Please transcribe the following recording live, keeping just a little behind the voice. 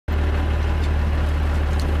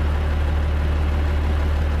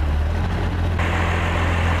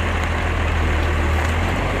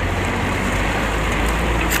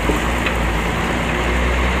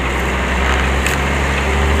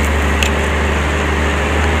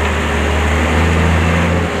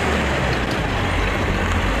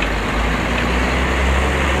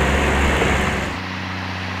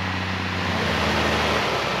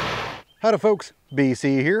Howdy folks,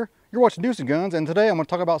 BC here. You're watching Deuce and Guns, and today I'm going to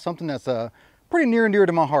talk about something that's pretty near and dear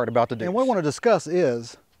to my heart about the Deuce. And what I want to discuss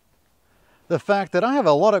is the fact that I have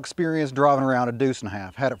a lot of experience driving around a Deuce and a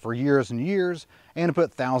half. Had it for years and years, and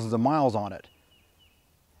put thousands of miles on it.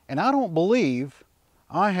 And I don't believe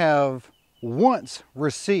I have once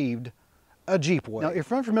received a Jeep wave. Now, if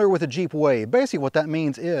you're unfamiliar with a Jeep wave, basically what that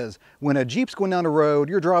means is when a Jeep's going down the road,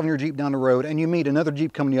 you're driving your Jeep down the road, and you meet another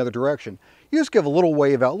Jeep coming the other direction. You just give a little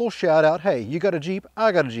wave out, a little shout out, hey, you got a Jeep,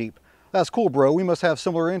 I got a Jeep. That's cool, bro, we must have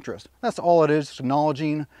similar interests. That's all it is, just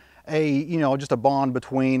acknowledging just a bond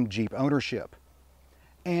between Jeep ownership.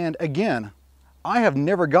 And again, I have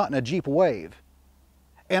never gotten a Jeep wave.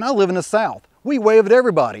 And I live in the South. We wave at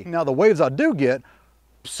everybody. Now, the waves I do get,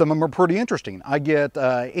 some of them are pretty interesting. I get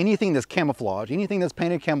anything that's camouflage, anything that's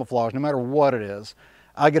painted camouflage, no matter what it is.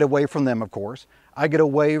 I get a wave from them, of course. I get a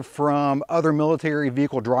wave from other military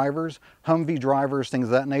vehicle drivers, Humvee drivers, things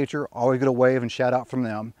of that nature. Always get a wave and shout out from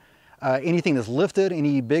them. Anything that's lifted,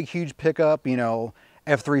 any big, huge pickup,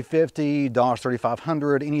 F-350, Dodge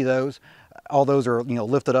 3500, any of those, all those are,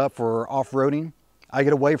 lifted up for off-roading. I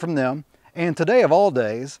get a wave from them. And today of all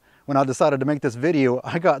days, when I decided to make this video,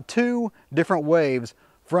 I got two different waves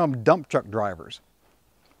from dump truck drivers.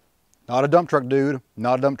 Not a dump truck dude,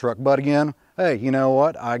 not a dump truck, but again, hey, you know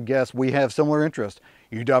what? I guess we have similar interests.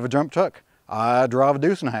 You drive a dump truck, I drive a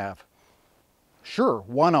Deuce and a half. Sure,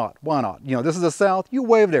 why not? Why not? This is the South, you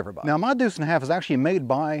wave at everybody. Now, my Deuce and a half is actually made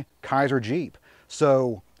by Kaiser Jeep.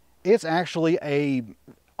 So it's actually a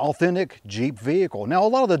authentic Jeep vehicle. Now, a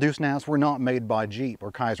lot of the Deuce and a halves were not made by Jeep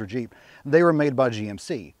or Kaiser Jeep. They were made by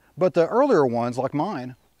GMC. But the earlier ones, like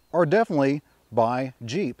mine, are definitely by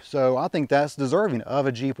Jeep. So I think that's deserving of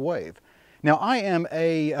a Jeep wave. Now, I am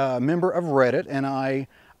a member of Reddit, and I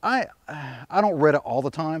don't Reddit all the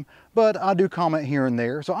time, but I do comment here and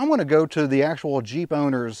there. So I'm going to go to the actual Jeep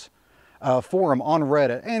owners forum on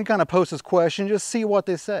Reddit and kind of post this question, just see what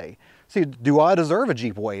they say. See, do I deserve a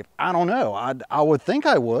Jeep wave? I don't know. I would think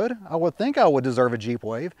I would. I would think I would deserve a Jeep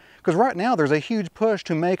wave, because right now there's a huge push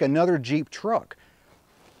to make another Jeep truck.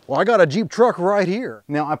 Well, I got a Jeep truck right here.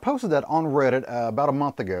 Now, I posted that on Reddit about a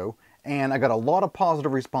month ago, and I got a lot of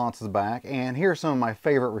positive responses back, and here's some of my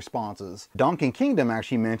favorite responses. Donkey Kingdom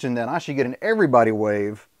actually mentioned that I should get an everybody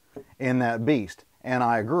wave in that beast, and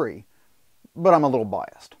I agree, but I'm a little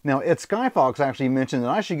biased. Now, It's Skyfox actually mentioned that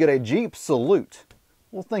I should get a Jeep salute.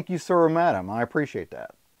 Well, thank you, sir or madam, I appreciate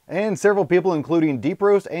that. And several people, including Deep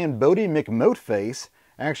Roast and Bodie McMoatface,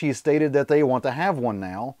 actually stated that they want to have one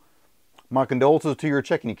now. My condolences to your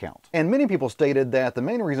checking account. And many people stated that the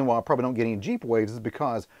main reason why I probably don't get any Jeep waves is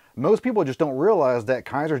because most people just don't realize that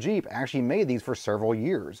Kaiser Jeep actually made these for several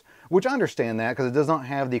years. Which I understand that, because it does not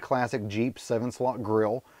have the classic Jeep 7-slot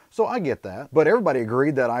grille, so I get that. But everybody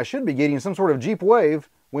agreed that I should be getting some sort of Jeep wave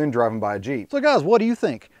when driving by a Jeep. So guys, what do you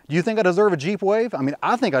think? Do you think I deserve a Jeep wave? I mean,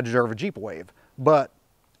 I think I deserve a Jeep wave, but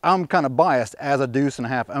I'm kind of biased as a Deuce and a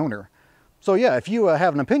half owner. So yeah, if you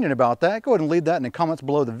have an opinion about that, go ahead and leave that in the comments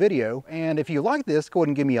below the video. And if you like this, go ahead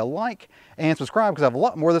and give me a like and subscribe, because I have a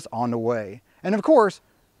lot more of this on the way. And of course,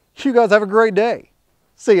 you guys have a great day.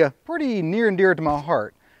 See ya. Pretty near and dear to my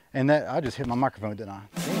heart. And that, I just hit my microphone, didn't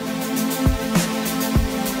I?